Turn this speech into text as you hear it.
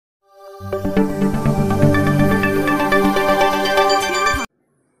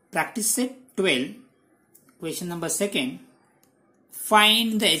Practice set 12, question number 2.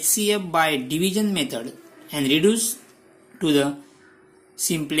 Find the HCF by division method and reduce to the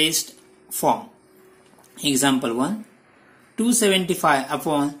simplest form. Example 1. 275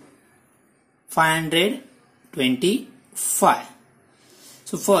 upon 525.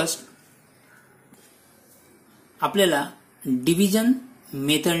 So first आपल्याला division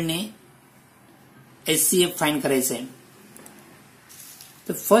मेथडने HCF find करायचं आहे.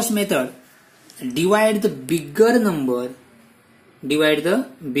 The first method, divide the bigger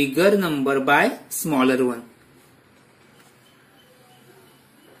number by smaller one.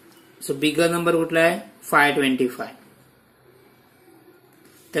 So bigger number कुठला आहे 525.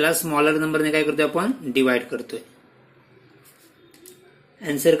 त्याला smaller नंबरने काय करतोय आपण डिवाइड करतोय.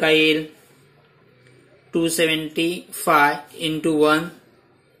 आन्सर काय येईल 275 into 1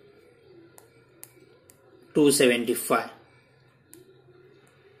 275.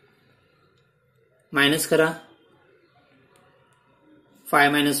 माइनस करा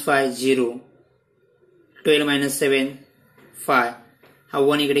 5 minus 5 0, 12 minus 7 5. हा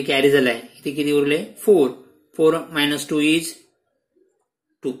 1 इकडे कॅरी झालाय. इथे किती उरले 4. 4 minus 2 is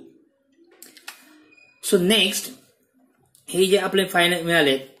 2. सो नेक्स्ट हे जे आपले फायनल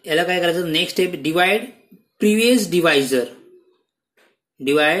मिळाले याला काय करायचं next step divide previous divisor.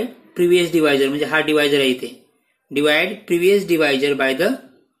 Divide previous divisor म्हणजे हा डिवायझर आहे इथे. Divide previous divisor by the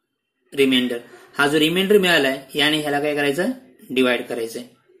remainder. हा जो रिमाइंडर मिळालाय याने ह्याला काय करायचं डिवाइड करायचंय.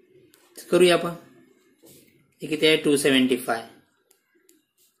 करूया आपण. हे किती आहे 275.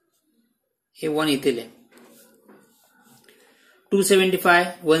 हे 1 इथे आहे. 275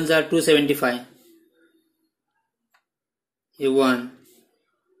 1 जार 275. हे 1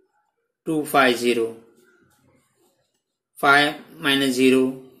 250. 5 minus 0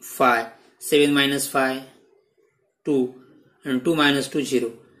 5. 7 minus 5 2 and 2 minus 2 0.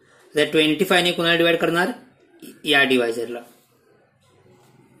 तर 25 ने कोणाला डिवाइड करणार या डिवायझरला.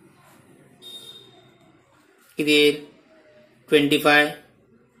 किती येईल 25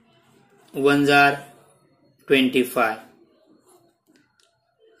 1 जार 25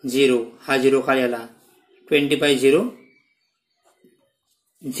 0. हा 0 खाली आला 25 0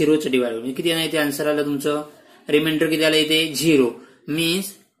 0च डिवाइड होईल. किती येणार इथे आन्सर आलं तुमचं. रिमाइंडर किती आलं इथे 0.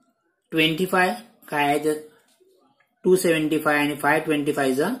 मीन्स 25 काय आहे तर 275 आणि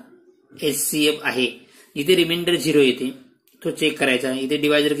 525 चा HCF आहे. इथे रिमाइंडर 0 येते तो चेक करायचा. इथे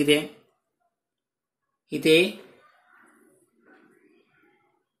डिवायझर किती आहे इथे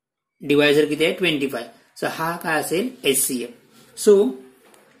डिवायझर किती आहे 25. सो हा काय असेल HCF. So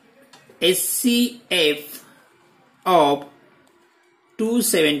HCF of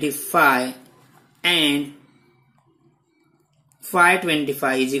 275 and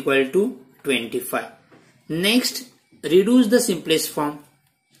 525 is equal to 25. Next, reduce the simplest form.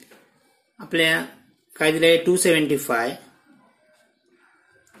 आपल्या काय दिलंय 275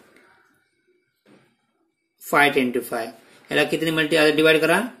 525. याला कितीने मल्टी डिवाइड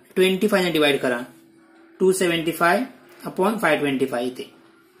करा 25 ने डिवाइड करा. 275 अपॉन 525 इथे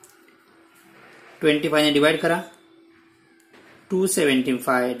 25 ने डिवाइड करा.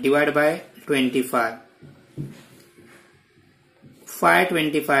 275 divide by 25.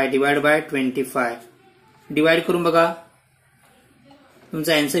 525 divide by 25 divide करून बघा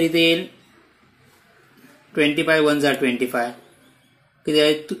तुमचा आन्सर इथे येईल 25 1 जार 25. किती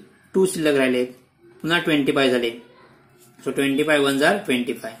आहे 2 शिल्लक राहिले पुन्हा 25 झाले. सो 25 1 जार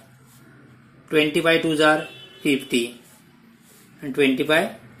 25. 25 2 जार 50 आणि 25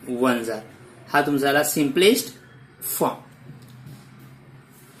 1 जार. हा तुमचा झाला सिम्पलेस्ट फॉर्म.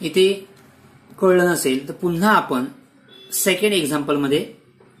 इथे कळलं नसेल तर पुन्हा आपण सेकंड एक्झाम्पल मध्ये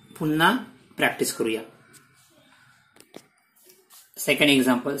पुन्हा प्रॅक्टिस करूया. Second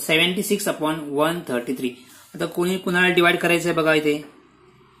example 76 upon 133. आता कोणी कुणाला डिवाइड करायचं आहे बघा. इथे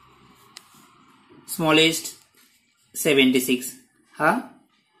स्मॉलेस्ट 76 हा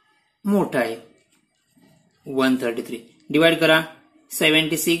मोठा आहे 133. डिवाइड करा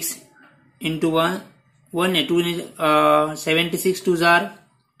 76 इंटू 1 1 2 76 2 जार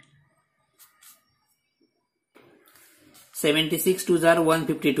 76 2 जार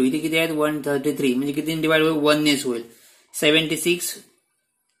 152. इथे किती आहेत 133 म्हणजे किती डिवाइड होईल 1 नेच होईल. 76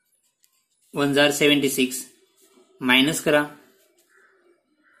 1 जार 76 माइनस करा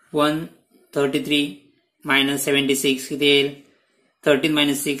 133 माइनस 76 किती येईल 13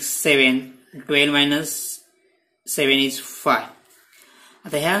 माइनस 6 7. 12 minus 7 is 5.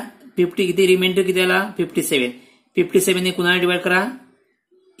 आता ह्या 50 किती रिमाइंडर किती आला 57. 57 ने कुणाला डिवाइड करा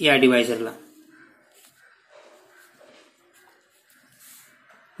या डिवायझरला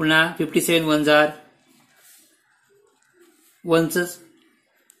पुन्हा 57 वन जार वनच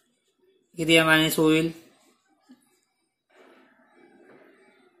किती मायनस होईल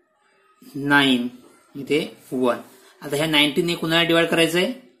 9 इथे 1. आता ह्या 19 ने कुणाला डिवाइड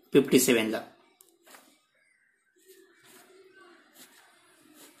करायचंय 57 ला.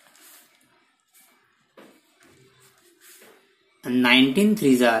 19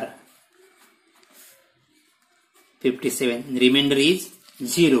 threes are 57. Remainder is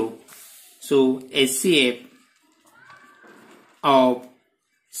 0. So HCF of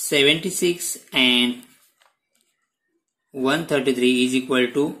 76 and 133 is equal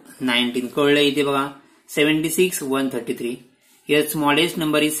to 19. कळलं इथे बघा 76 133. Here smallest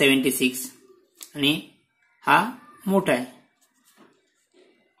number is 76 आणि हा मोठा आहे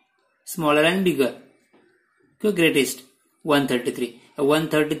smaller and bigger किंवा greatest 133.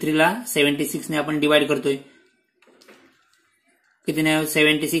 133 ला 76 ने आपण डिवाइड करतोय. किती नाही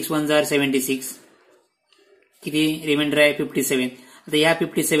 76 वन जार 76. किती रिमाइंडर आहे 57. आता या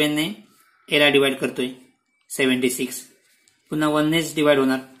 57 ने याला डिवाइड करतोय 76. पुन्हा 1 नेच डिवाइड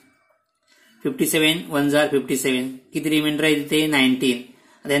होणार 57 वन जार 57. किती रिमाइंडर आहे तिथे 19.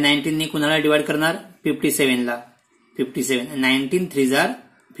 आता 19 ने कुणाला डिवाइड करणार 57 ला 57. 19 3 जार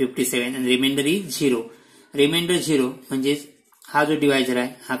 57 आणि रिमाइंडर इज 0. रिमाइंडर 0 म्हणजे हा जो डिवायझर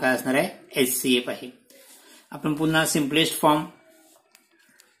आहे हा काय असणार आहे HCF आहे. आपण पुन्हा simplest form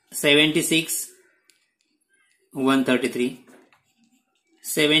 76 133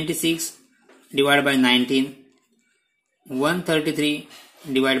 76 divide by 19 133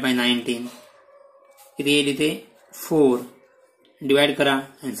 divide by 19 किती येईल इथे 4 डिवाइड करा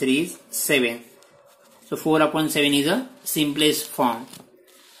answer is 7. So 4/7 is a simplest form.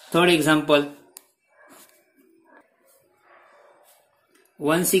 Third example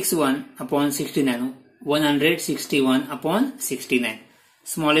 161/69 161/69.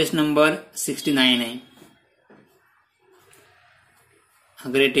 Smallest number 69 आहे.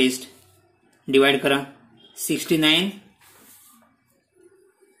 ग्रेटेस्ट डिवाइड करा 69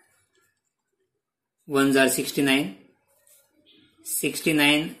 1 जार 69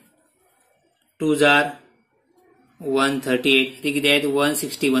 69 2 जार 138. ते किती आहेत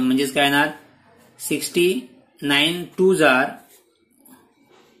 161 म्हणजेच काय येणार 69 2 जार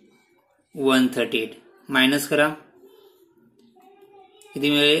 138 मायनस करा किती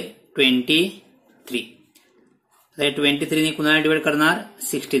मिळेल 23. 23 ने कुणाला डिवाइड करणार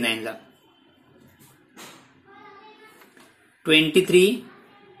 69 ला. 23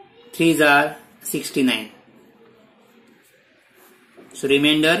 3 जार 69. So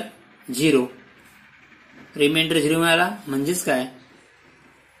reminder 0. रिमाइंडर 0 मिळाला म्हणजेच काय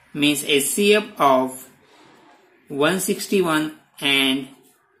means HCF of 161 and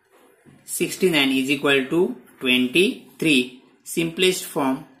 69 is equal to 23. Simplest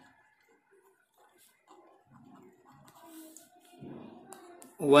form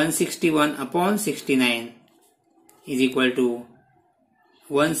 161/69 is equal to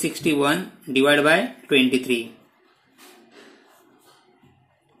 161 divided by 23.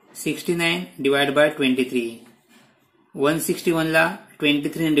 69 divided by 23. 161 ला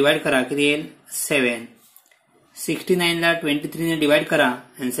 23 ने डिवाइड करा किती येईल 7. 69 ला 23 ने डिवाइड करा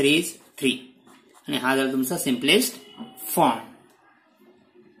आन्सर इज 3. आणि हा झाला तुमचा सिम्पलेस्ट फॉर्म.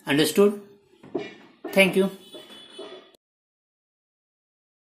 अंडरस्टूड. थँक्यू.